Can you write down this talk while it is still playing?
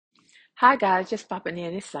Hi guys, just popping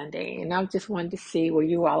in. It's Sunday, and I just wanted to see where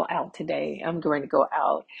you all out today. I'm going to go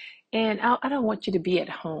out, and I don't want you to be at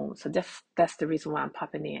home, so that's the reason why I'm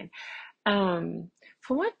popping in.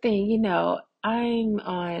 For one thing, I'm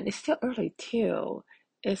on. It's still early too.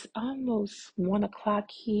 It's almost 1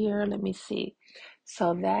 o'clock here. Let me see.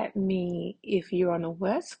 So that means if you're on the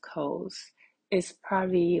West Coast, it's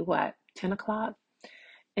probably what 10 o'clock.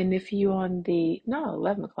 And if you're on the, no,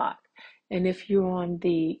 11 o'clock. And if you're on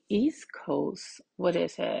the East Coast, what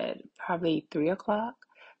is it? Probably 3 o'clock.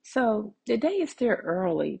 So the day is still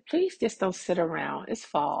early. Please just don't sit around. It's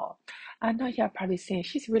fall. I know y'all probably saying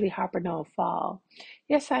she's really harping on fall.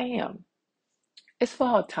 Yes, I am. It's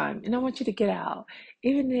fall time, and I want you to get out.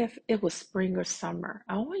 Even if it was spring or summer,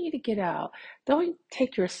 I want you to get out. Don't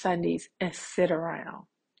take your Sundays and sit around.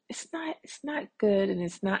 It's not good and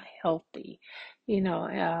it's not healthy.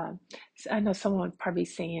 I know someone probably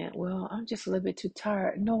saying, well, I'm just a little bit too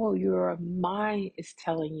tired. No, your mind is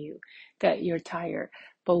telling you that you're tired.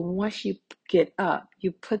 But once you get up,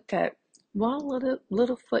 you put that one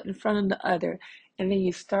little foot in front of the other, and then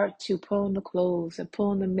you start to pull on the clothes and pull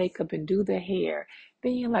on the makeup and do the hair,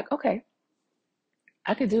 then you're like, okay,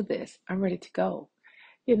 I can do this. I'm ready to go.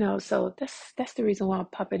 So that's the reason why I'm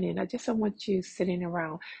popping in. I just don't want you sitting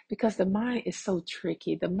around because the mind is so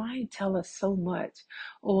tricky. The mind tells us so much.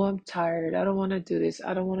 Oh, I'm tired. I don't want to do this.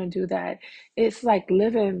 I don't want to do that. It's like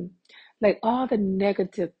living, like all the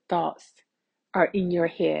negative thoughts are in your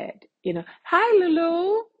head. Hi,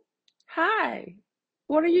 Lulu. Hi.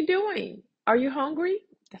 What are you doing? Are you hungry?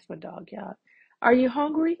 That's my dog, y'all. Are you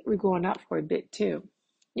hungry? We're going out for a bit too.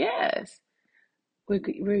 Yes. We'll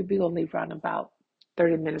be gonna leave around about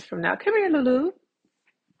 30 minutes from now. Come here, Lulu.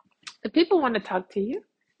 The people want to talk to you.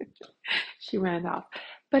 She ran off.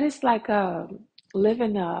 But it's like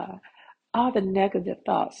living all the negative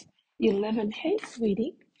thoughts. You living, hey,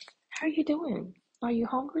 sweetie, how are you doing? Are you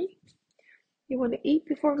hungry? You want to eat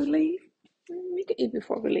before we leave? We can eat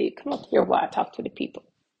before we leave. Come up here while I talk to the people.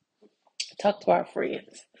 Talk to our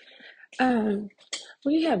friends. Um,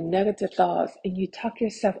 when you have negative thoughts and you talk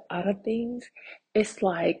yourself out of things, it's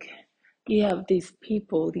like you have these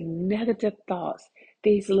people, the negative thoughts,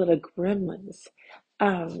 these little gremlins,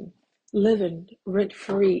 um, living rent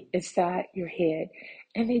free inside your head,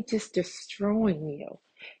 and they just destroying you.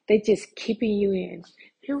 They just keeping you in.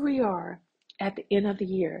 Here we are at the end of the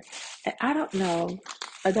year, and I don't know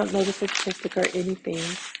the statistic or anything.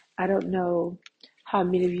 I don't know how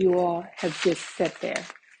many of you all have just sat there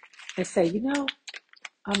and say,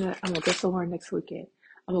 I'm gonna go somewhere next weekend.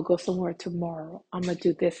 I'm gonna go somewhere tomorrow. I'm gonna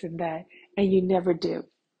do this and that, and you never do.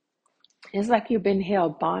 It's like you've been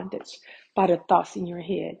held bondage by the thoughts in your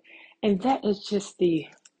head, and that is just the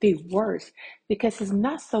worst because it's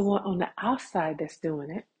not someone on the outside that's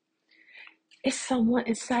doing it. It's someone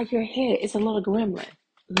inside your head. It's a little gremlin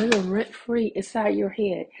living rent free inside your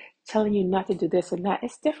head, telling you not to do this and that.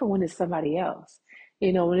 It's different when it's somebody else.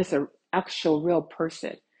 When it's an actual real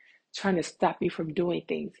person trying to stop you from doing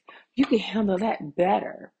things. You can handle that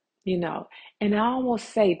better, you know. And I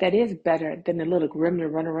almost say that is better than the little gremlin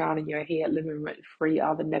running around in your head, living rent free,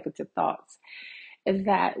 all the negative thoughts. Is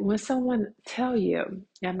that when someone tell you,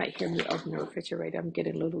 you might hear me open the refrigerator, I'm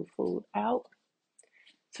getting a little food out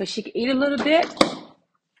so she can eat a little bit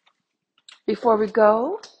before we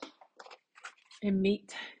go and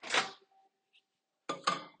meet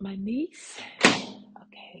my niece.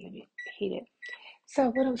 Okay, let me heat it. So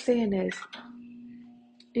what I'm saying is,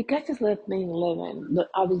 you got this little thing living,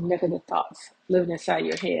 all these negative thoughts living inside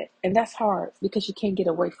your head, and that's hard because you can't get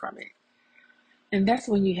away from it. And that's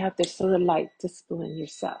when you have to sort of like discipline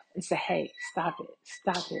yourself and say, "Hey, stop it,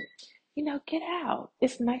 stop it." Get out.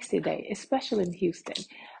 It's nice today, especially in Houston.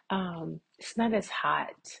 It's not as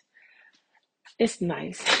hot. It's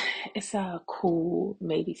nice. It's cool,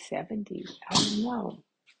 maybe 70. I don't know,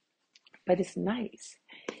 but it's nice.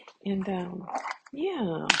 And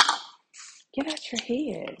yeah, get out your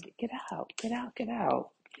head. Get out. Get out. Get out.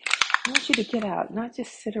 I want you to get out, not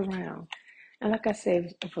just sit around. And like I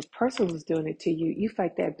said, if a person was doing it to you, you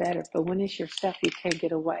fight that better. But when it's yourself, you can't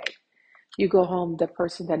get away. You go home, the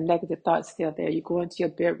person, that negative thought is still there. You go into your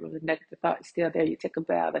bedroom, the negative thought is still there. You take a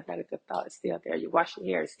bath, the negative thought is still there. You wash your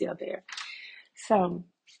hair, it's still there. So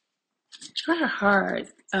try hard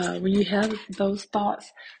when you have those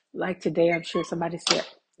thoughts. Like today, I'm sure somebody said,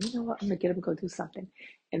 you know what, I'm going to get up and go do something.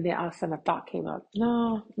 And then all of a sudden a thought came up.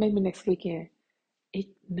 No, maybe next weekend.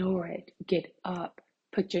 Ignore it. Get up.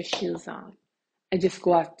 Put your shoes on. And just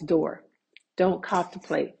go out the door. Don't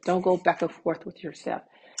contemplate. Don't go back and forth with yourself.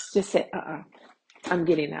 Just say, I'm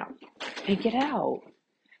getting out. And get out.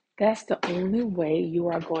 That's the only way you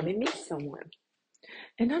are going to meet someone.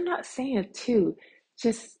 And I'm not saying too,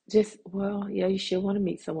 just well, yeah, you should want to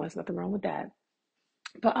meet someone. There's nothing wrong with that.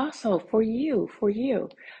 But also for you,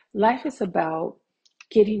 life is about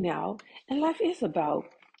getting out, and life is about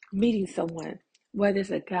meeting someone, whether it's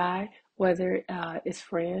a guy, whether it's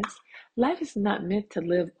friends. Life is not meant to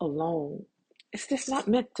live alone. It's just not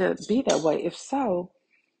meant to be that way. If so,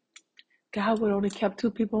 God would only kept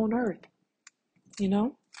two people on earth, you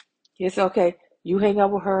know? It's okay, you hang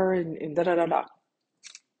out with her and da da da da.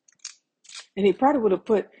 And he probably would have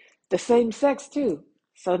put the same sex too.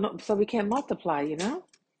 So no, so we can't multiply, you know?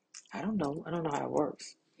 I don't know. I don't know how it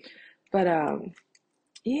works. But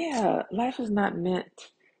yeah, life is not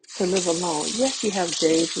meant to live alone. Yes, you have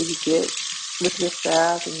days where you get with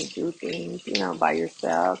yourself and you do things, by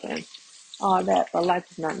yourself and all that. But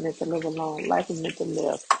life is not meant to live alone. Life is meant to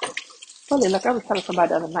live fully. Like I was telling somebody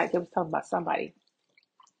the other night, they was talking about somebody,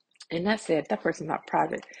 and that said that person's not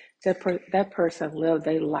private. That person lived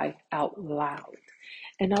their life out loud,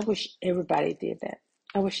 and I wish everybody did that.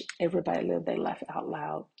 I wish everybody lived their life out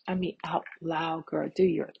loud. I mean, out loud, girl. Do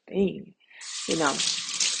your thing. You know,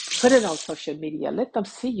 Put it on social media. Let them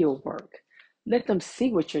see your work. Let them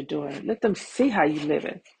see what you're doing. Let them see how you live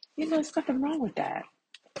it. There's nothing wrong with that.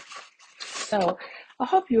 So I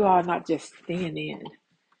hope you all are not just staying in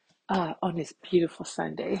on this beautiful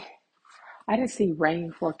Sunday. I didn't see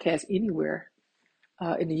rain forecast anywhere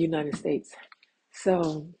in the United States.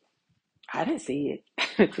 So I didn't see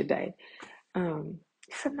it today.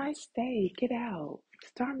 It's a nice day. Get out.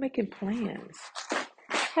 Start making plans.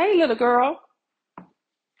 Hey, little girl.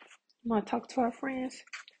 You want to talk to our friends?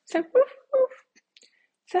 Say, woof, woof.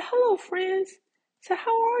 Say, hello, friends. Say, how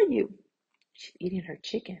are you? She's eating her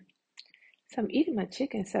chicken. So I'm eating my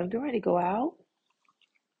chicken. So I'm getting ready to go out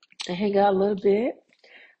and hang out a little bit.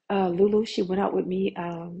 Lulu, she went out with me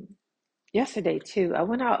yesterday too. I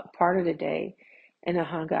went out part of the day and I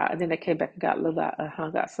hung out. And then I came back and got Lulu out and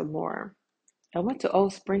hung out some more. I went to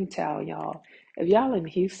Old Springtown, y'all. If y'all in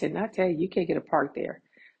Houston, I tell you, you can't get a park there.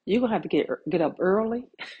 You're gonna have to get up early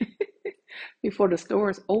before the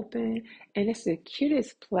stores open. And it's the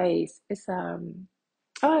cutest place. It's oh,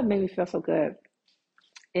 it made me feel so good.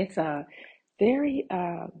 It's very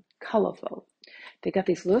colorful. They got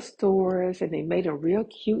these little stores and they made them real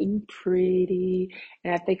cute and pretty.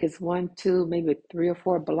 And I think it's one, two, maybe three or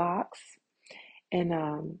four blocks. And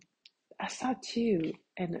I saw two,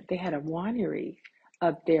 and they had a winery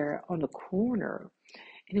up there on the corner.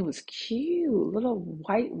 And it was cute, little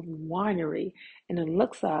white winery. And it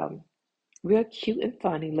looks real cute and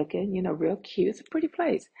funny looking, real cute. It's a pretty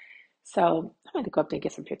place. So I'm going to go up there and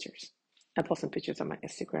get some pictures. I post some pictures on my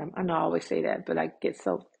Instagram. I know I always say that, but I get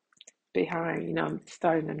so behind, I'm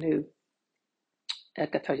starting a new,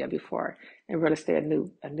 like I told you before, in real estate, a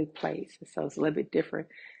new place. So it's a little bit different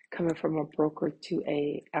coming from a broker to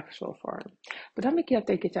a actual firm. But I'm gonna get up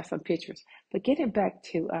there and get y'all some pictures. But getting back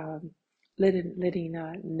to letting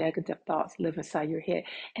negative thoughts live inside your head.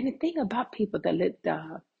 And the thing about people that let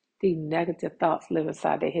the negative thoughts live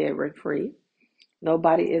inside their head rent free,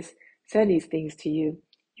 nobody is saying these things to you.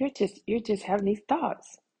 You're just having these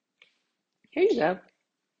thoughts. Here you go.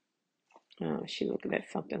 Oh, she looking at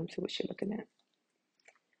something. Let's see what she's looking at.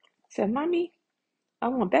 Said, Mommy, I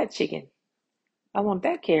want that chicken. I want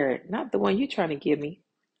that carrot, not the one you're trying to give me.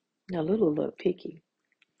 Now, Lulu a little picky.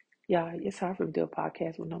 Yeah, it's hard for me to do a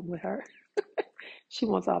podcast when I'm with her. She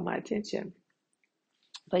wants all my attention.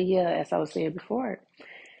 But yeah, as I was saying before,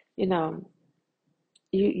 you know,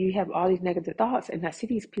 you have all these negative thoughts, and I see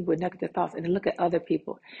these people with negative thoughts, and I look at other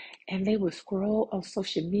people, and they will scroll on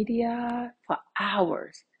social media for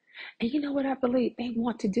hours. And you know what I believe? They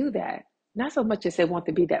want to do that. Not so much as they want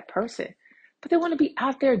to be that person, but they want to be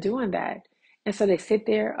out there doing that. And so they sit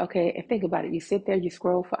there, okay, and think about it. You sit there, you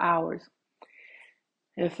scroll for hours,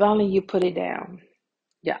 and finally you put it down.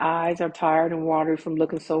 Your eyes are tired and watery from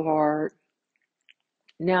looking so hard.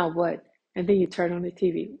 Now what? And then you turn on the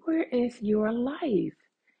TV. Where is your life?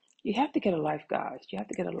 You have to get a life, guys. You have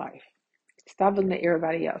to get a life. Stop looking at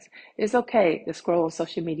everybody else. It's okay to scroll on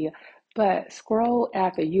social media, but scroll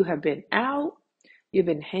after you have been out, you've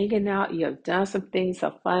been hanging out, you have done some things,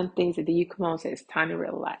 some fun things, and then you come on and say, it's time to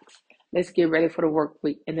relax. Let's get ready for the work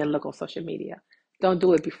week, and then look on social media. Don't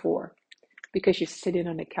do it before because you're sitting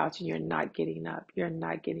on the couch and you're not getting up. You're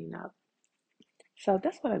not getting up. So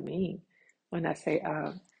that's what I mean when I say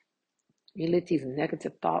you let these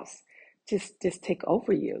negative thoughts just take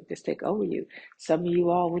over you. Just take over you. Some of you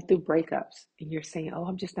all went through breakups and you're saying, oh,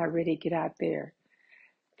 I'm just not ready to get out there.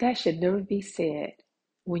 That should never be said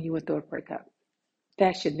when you went through a breakup.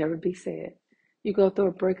 That should never be said. You go through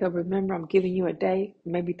a breakup, remember I'm giving you a day,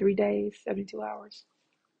 maybe 3 days, 72 hours.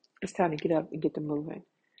 It's time to get up and get to moving.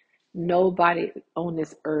 Nobody on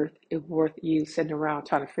this earth is worth you sitting around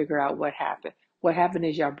trying to figure out what happened. What happened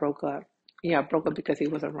is y'all broke up. Y'all broke up because he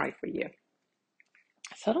wasn't right for you.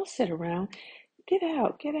 So don't sit around. Get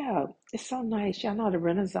out, get out. It's so nice. Y'all know the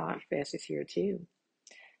Renaissance Fest is here too.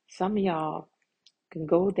 Some of y'all can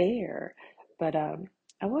go there. But I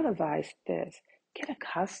would advise this. Get a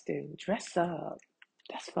costume. Dress up.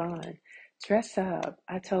 That's fun. Dress up.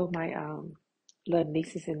 I told my little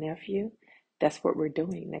nieces and nephew that's what we're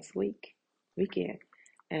doing next weekend.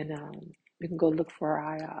 And we can go look for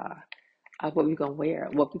our what we're gonna wear,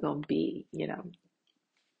 what we're gonna be.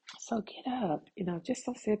 So get up, just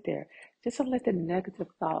don't sit there. Just don't let the negative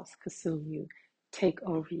thoughts consume you, take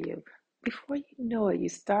over you. Before you know it, you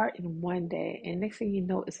start in one day, and next thing you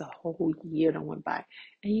know, it's a whole year that went by,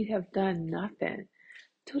 and you have done nothing.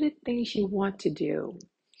 Do the things you want to do.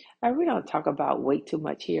 We don't talk about weight too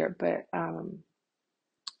much here, but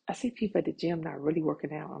I see people at the gym not really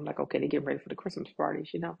working out. I'm like, okay, they're getting ready for the Christmas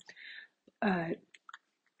parties. Uh,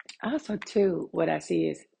 Also, too, what I see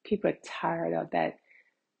is people are tired of that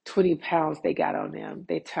 20 pounds they got on them.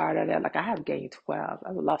 They're tired of that. Like I have gained 12.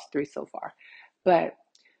 I've lost 3 so far. But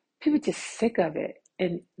people just sick of it.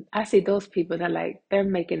 And I see those people that like they're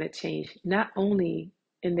making a change, not only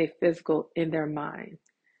in their physical, in their mind,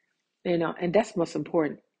 and that's most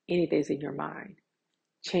important. Anything's in your mind.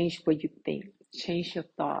 Change what you think. Change your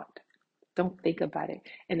thought. Don't think about it.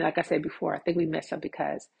 And like I said before, I think we mess up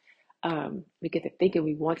because we get to thinking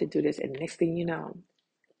we want to do this, and next thing you know,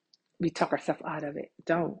 we talk ourselves out of it.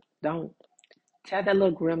 Don't. Tell that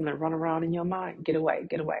little gremlin run around in your mind, get away,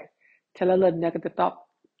 get away. Tell that little negative thought,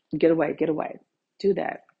 get away, get away. Do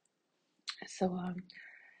that. So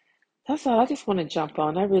that's all. I just want to jump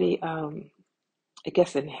on. I really, I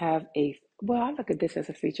guess, and have well, I look at this as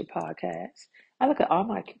a feature podcast. I look at all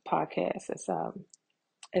my podcasts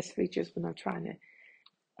as features when I'm trying to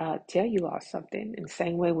tell you all something. In the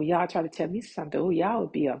same way, when y'all try to tell me something, oh, y'all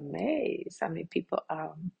would be amazed how many people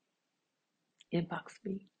inbox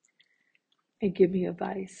me and give me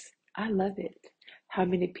advice. I love it. How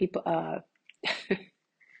many people I've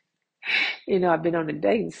been on the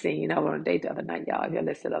dating scene. I went on a date the other night, y'all. If you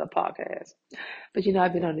listen to other podcasts, but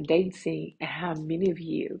I've been on the dating scene, and how many of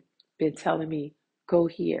you been telling me, go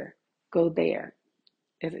here, go there.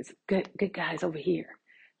 It's good guys over here.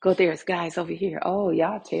 Go there, it's guys over here. Oh,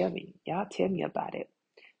 y'all tell me about it.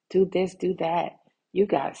 Do this, do that. You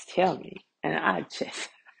guys tell me, and I just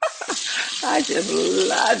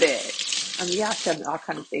love it. I mean, y'all tell me all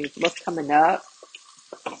kinds of things. What's coming up?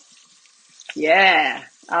 Yeah,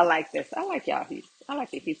 I like this. I like y'all Houston. I like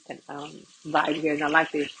the Houston vibe here, and I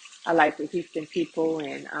like the Houston people,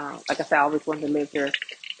 and like I said, I always wanted to live here.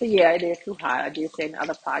 But yeah, it is too hot. I did say in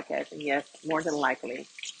other podcasts, and yes, more than likely.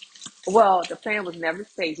 Well, the plan was never to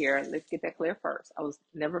stay here. Let's get that clear first. I was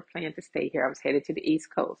never planning to stay here. I was headed to the East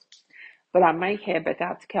Coast, but I might head back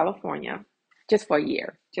out to California just for a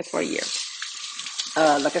year. Just for a year.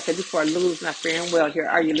 Like I said before, Lulu's not faring well here.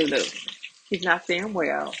 Are you, Lulu? She's not faring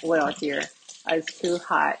well here. It's too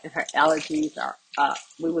hot, and her allergies are up.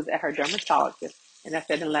 We was at her dermatologist, and I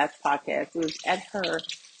said in the last podcast, we was at her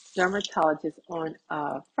dermatologist on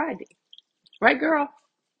Friday. Right, girl?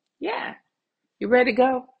 Yeah. You ready to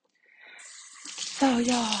go? So,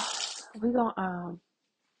 y'all, we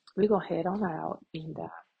gonna head on out, and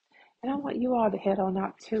I want you all to head on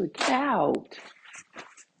out too. Get out.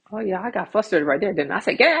 Oh yeah, I got frustrated right there, didn't I? I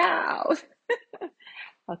said, get out.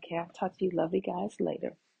 Okay, I'll talk to you lovely guys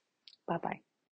later. Bye bye.